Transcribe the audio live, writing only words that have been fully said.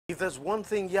If there's one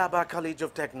thing Yaba College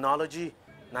of Technology,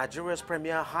 Nigeria's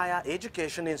premier higher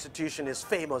education institution, is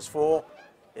famous for,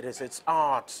 it is its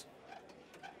arts.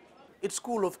 Its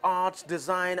School of Arts,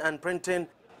 Design and Printing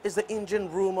is the engine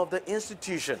room of the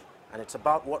institution, and it's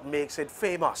about what makes it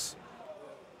famous.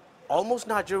 Almost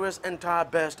Nigeria's entire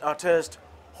best artists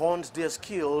honed their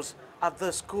skills at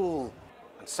the school.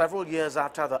 And several years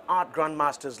after the art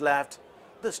grandmasters left,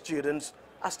 the students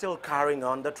are still carrying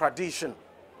on the tradition.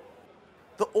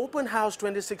 The Open House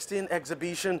 2016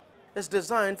 exhibition is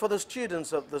designed for the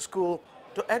students of the school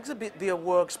to exhibit their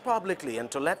works publicly and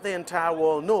to let the entire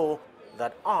world know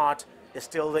that art is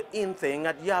still the in thing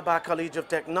at Yaba College of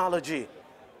Technology.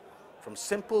 From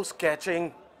simple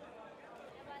sketching,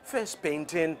 face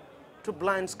painting, to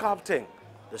blind sculpting,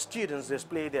 the students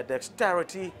display their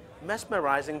dexterity,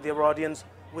 mesmerizing their audience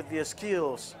with their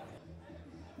skills.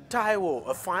 Taiwo,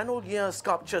 a final year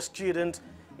sculpture student,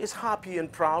 is happy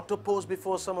and proud to pose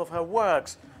before some of her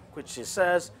works, which she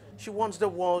says she wants the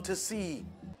world to see.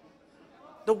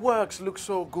 The works look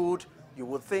so good, you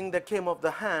would think they came off the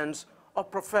hands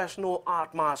of professional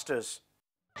art masters.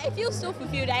 I feel so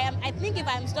fulfilled. I think if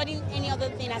I'm studying any other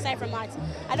thing aside from art,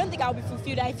 I don't think I'll be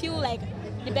fulfilled. I feel like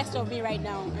the best of me right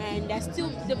now, and there's still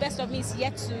the best of me is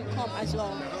yet to come as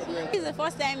well. This is the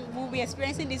first time we'll be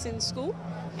experiencing this in school,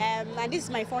 and this is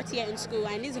my 4th year in school,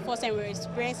 and this is the first time we're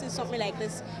experiencing something like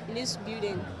this in this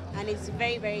building, and it's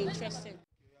very, very interesting.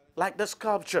 Like the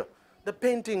sculpture, the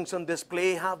paintings on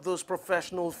display have those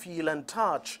professional feel and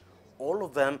touch, all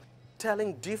of them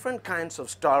telling different kinds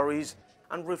of stories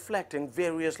and reflecting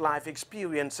various life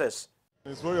experiences.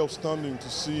 It's very outstanding to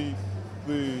see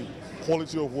the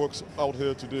quality of works out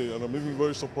here today, and I'm even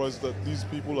very surprised that these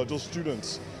people are just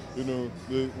students. You know,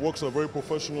 the works are very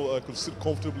professional. I could sit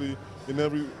comfortably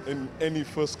in any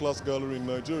first-class gallery in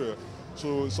Nigeria.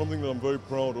 So it's something that I'm very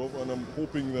proud of, and I'm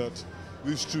hoping that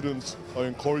these students are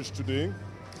encouraged today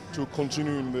to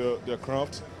continue in their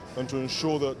craft and to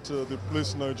ensure that they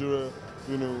place Nigeria,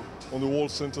 you know, on the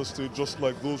world center stage, just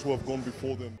like those who have gone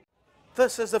before them.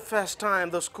 This is the first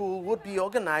time the school would be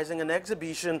organizing an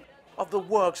exhibition of the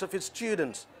works of its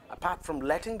students. Apart from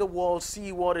letting the world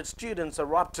see what its students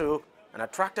are up to and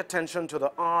attract attention to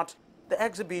the art, the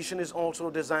exhibition is also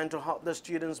designed to help the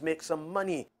students make some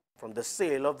money from the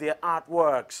sale of their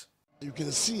artworks. You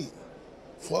can see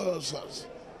for yourselves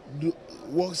the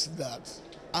works that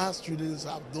our students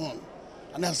have done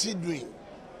and are still doing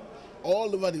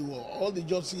all over the world. All the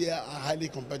jobs here are highly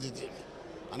competitive,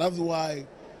 and that's why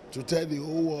to tell the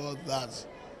whole world that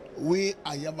we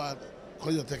at Yaba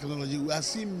College of Technology, we are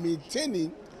still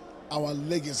maintaining our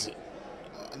legacy.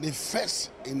 The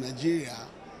first in Nigeria,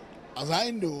 as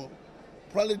I know,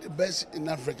 probably the best in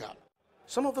Africa.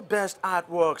 Some of the best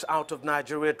artworks out of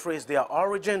Nigeria trace their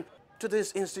origin to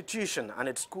this institution and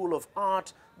its School of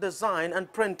Art, Design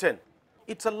and Printing.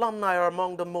 Its alumni are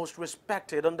among the most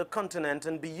respected on the continent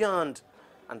and beyond,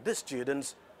 and these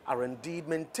students are indeed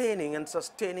maintaining and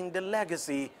sustaining the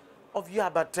legacy of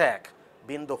Yaba Tech,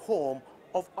 being the home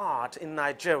of art in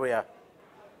Nigeria.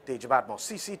 Deji, Badmus,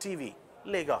 CCTV,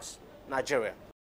 Lagos, Nigeria.